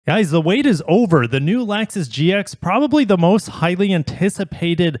Guys, the wait is over. The new Lexus GX, probably the most highly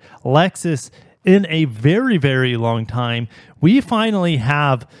anticipated Lexus in a very, very long time. We finally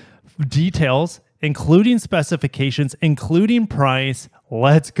have details, including specifications, including price.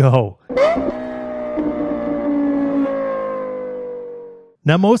 Let's go.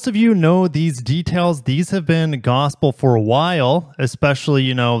 Now, most of you know these details. These have been gospel for a while,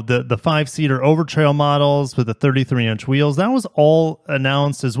 especially, the 5-seater overtrail models with the 33-inch wheels. That was all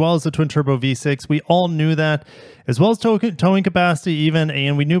announced, as well as the twin-turbo V6. We all knew that, as well as towing capacity even,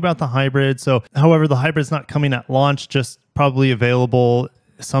 and we knew about the hybrid. So, however, the hybrid's not coming at launch, just probably available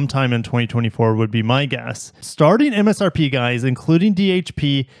sometime in 2024 would be my guess. Starting MSRP, guys, including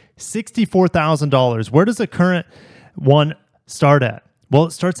DHP, $64,000. Where does the current one start at? Well,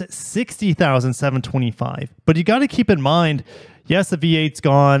 it starts at $60,725. But you got to keep in mind, yes, the V8's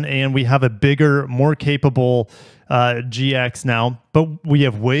gone and we have a bigger, more capable GX now, but we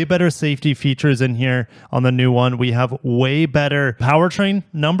have way better safety features in here on the new one. We have way better powertrain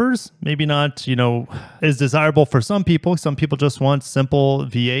numbers, maybe not, as desirable for some people. Some people just want simple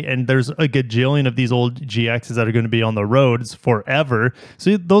V8, and there's a gajillion of these old GXs that are going to be on the roads forever.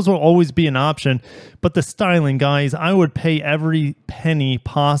 So those will always be an option. But the styling, guys, I would pay every penny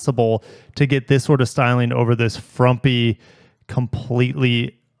possible to get this sort of styling over this frumpy,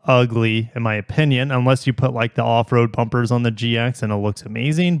 completely ugly, in my opinion, unless you put like the off-road bumpers on the GX and it looks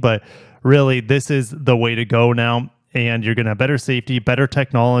amazing. But really, this is the way to go now. And you're going to have better safety, better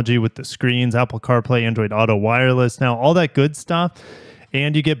technology with the screens, Apple CarPlay, Android Auto, wireless now, all that good stuff.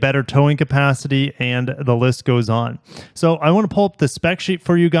 And you get better towing capacity, and the list goes on. So I want to pull up the spec sheet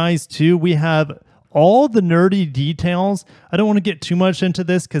for you guys too. We have all the nerdy details. I don't want to get too much into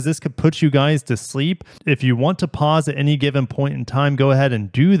this because this could put you guys to sleep. If you want to pause at any given point in time, go ahead and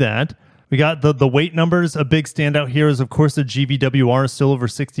do that. We got the weight numbers. A big standout here is, of course, the GVWR is still over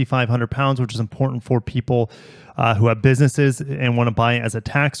 6,500 pounds, which is important for people who have businesses and want to buy it as a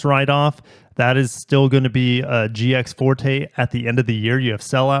tax write-off. That is still going to be a GX Forte at the end of the year. You have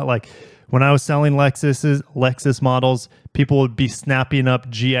sellout. Like when I was selling Lexus models, people would be snapping up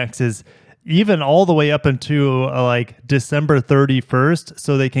GXs even all the way up into like December 31st,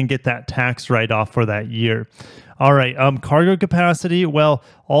 so they can get that tax write-off for that year. All right, cargo capacity. Well,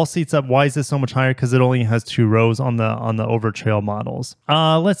 all seats up. Why is this so much higher? Because it only has 2 rows on the overtrail models.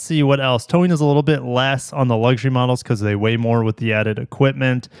 Let's see what else. Towing is a little bit less on the luxury models because they weigh more with the added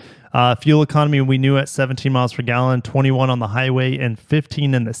equipment. Fuel economy, we knew at 17 miles per gallon, 21 on the highway, and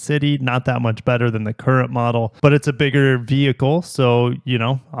 15 in the city. Not that much better than the current model, but it's a bigger vehicle, so,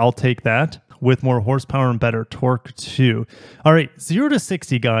 I'll take that. With more horsepower and better torque too. All right, 0 to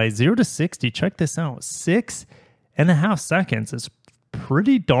 60, guys. 0 to 60, check this out. 6.5 seconds is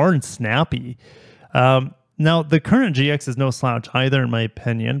pretty darn snappy. Now, the current GX is no slouch either, in my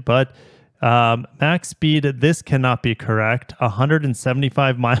opinion, but max speed, this cannot be correct.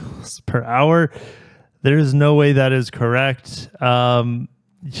 175 miles per hour. There's no way that is correct.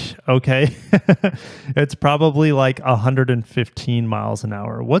 Okay. It's probably like 115 miles an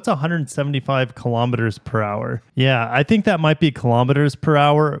hour. What's 175 kilometers per hour? Yeah, I think that might be kilometers per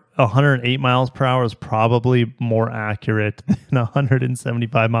hour. 108 miles per hour is probably more accurate than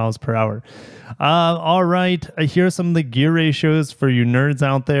 175 miles per hour. All right. Here's some of the gear ratios for you nerds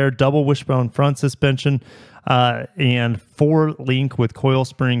out there. Double wishbone front suspension. And 4-link with coil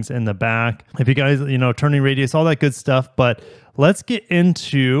springs in the back. If you guys, turning radius, all that good stuff. But let's get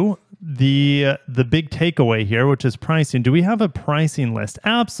into the big takeaway here, which is pricing. Do we have a pricing list?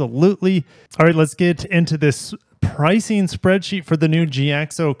 Absolutely. All right, let's get into this pricing spreadsheet for the new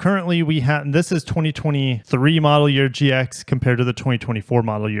GX. So currently we have, this is 2023 model year GX compared to the 2024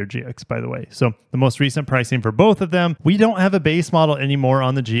 model year GX, by the way. So the most recent pricing for both of them. We don't have a base model anymore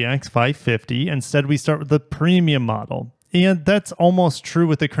on the GX 550. Instead, we start with the premium model. And that's almost true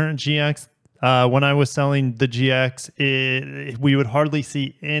with the current GX. When I was selling the GX, we would hardly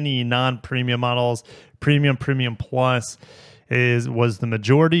see any non-premium models. Premium Plus was the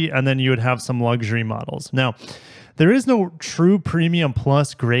majority, and then you would have some luxury models. Now, there is no true Premium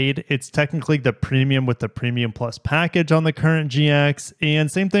Plus grade. It's technically the premium with the Premium Plus package on the current GX, and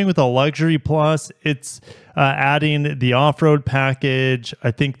same thing with the Luxury Plus. It's adding the off-road package,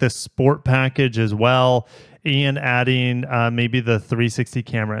 I think the Sport package as well, and adding maybe the 360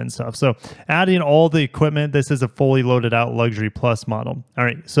 camera and stuff. So adding all the equipment, this is a fully loaded out Luxury Plus model. All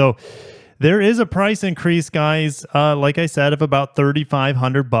right, so there is a price increase, guys, like I said, of about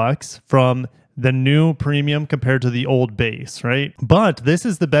 $3,500 from the new premium compared to the old base, right? But this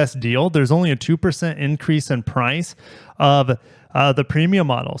is the best deal. There's only a 2% increase in price of the premium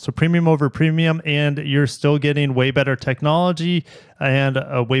model. So premium over premium, and you're still getting way better technology and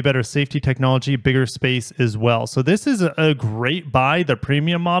a way better safety technology, bigger space as well. So this is a great buy, the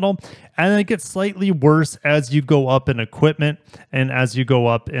premium model, and it gets slightly worse as you go up in equipment and as you go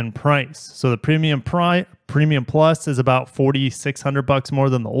up in price. So the premium Plus is about $4,600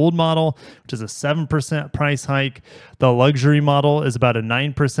 more than the old model, which is a 7% price hike. The luxury model is about a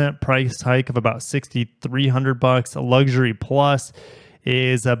 9% price hike of about $6,300. A luxury Plus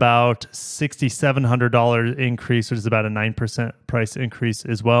is about $6,700 increase, which is about a 9% price increase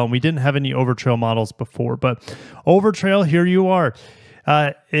as well. And we didn't have any Overtrail models before, but Overtrail, here you are.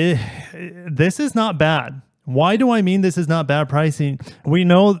 This is not bad. Why do I mean this is not bad pricing? We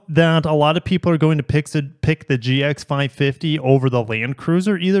know that a lot of people are going to pick the GX 550 over the Land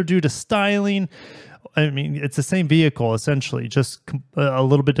Cruiser, either due to styling. I mean, it's the same vehicle, essentially, just a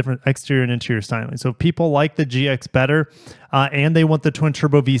little bit different exterior and interior styling. So if people like the GX better and they want the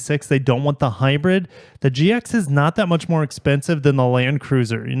twin-turbo V6, they don't want the hybrid, the GX is not that much more expensive than the Land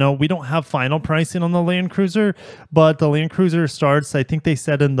Cruiser. You know, we don't have final pricing on the Land Cruiser, but the Land Cruiser starts, I think they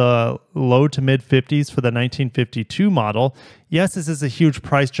said, in the low to mid-50s for the 1952 model. Yes, this is a huge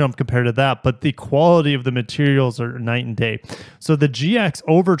price jump compared to that, but the quality of the materials are night and day. So the GX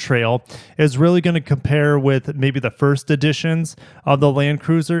Overtrail is really going to compare with maybe the first editions of the Land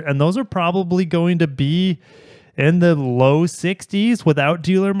Cruiser, and those are probably going to be in the low 60s without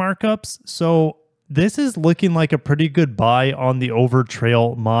dealer markups. So this is looking like a pretty good buy on the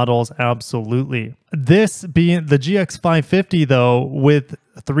Overtrail models, absolutely. This being the GX 550, though, with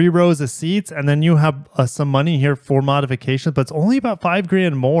 3 rows of seats, and then you have some money here for modifications, but it's only about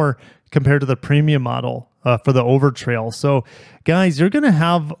 $5,000 more compared to the premium model for the Overtrail. So, guys, you're going to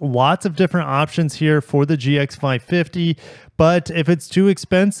have lots of different options here for the GX 550. But if it's too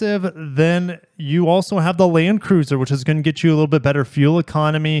expensive, then you also have the Land Cruiser, which is going to get you a little bit better fuel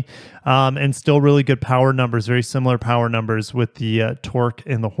economy and still really good power numbers, very similar power numbers with the torque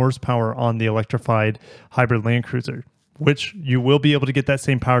and the horsepower on the electrified hybrid Land Cruiser, which you will be able to get that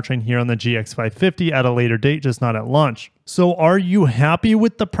same powertrain here on the GX 550 at a later date, just not at launch. So are you happy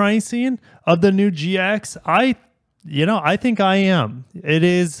with the pricing of the new GX? I think I am. It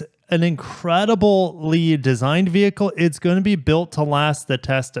is an incredibly designed vehicle. It's going to be built to last the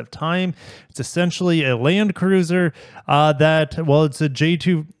test of time. It's essentially a Land Cruiser it's a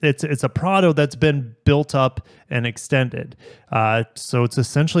J2, it's a Prado that's been built up and extended. So it's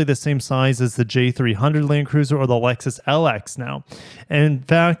essentially the same size as the J300 Land Cruiser or the Lexus LX now. And in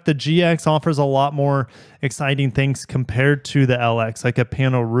fact, the GX offers a lot more exciting things compared to the LX, like a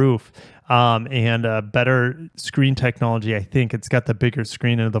panel roof. And a better screen technology. I think it's got the bigger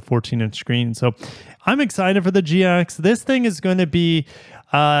screen and the 14-inch screen. So I'm excited for the GX. This thing is going to be,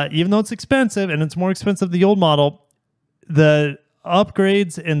 even though it's expensive and it's more expensive than the old model, the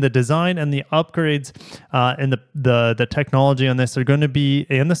upgrades in the design and the upgrades in the technology on this are going to be,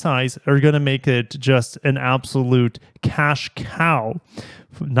 and the size, are going to make it just an absolute cash cow.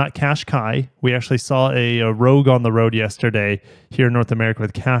 Not Qashqai. We actually saw a Rogue on the road yesterday here in North America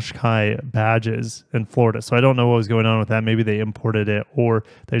with Qashqai badges in Florida. So I don't know what was going on with that. Maybe they imported it or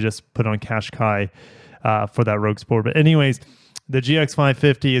they just put on Qashqai for that Rogue Sport. But anyways, the GX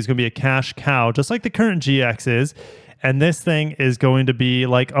 550 is going to be a cash cow, just like the current GX is. And this thing is going to be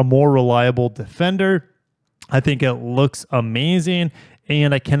like a more reliable Defender. I think it looks amazing,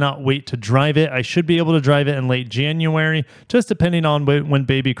 and I cannot wait to drive it. I should be able to drive it in late January, just depending on when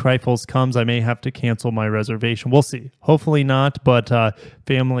Baby Kryfels comes. I may have to cancel my reservation. We'll see. Hopefully not, but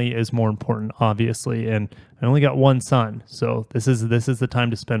family is more important, obviously, and I only got one son, so this is the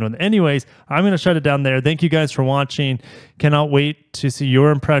time to spend with. Anyways, I'm going to shut it down there. Thank you guys for watching. Cannot wait to see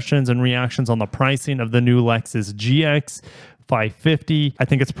your impressions and reactions on the pricing of the new Lexus GX 550. I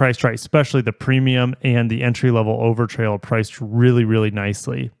think it's priced right, especially the premium and the entry-level Overtrail are priced really, really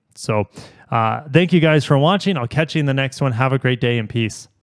nicely. So thank you guys for watching. I'll catch you in the next one. Have a great day and peace.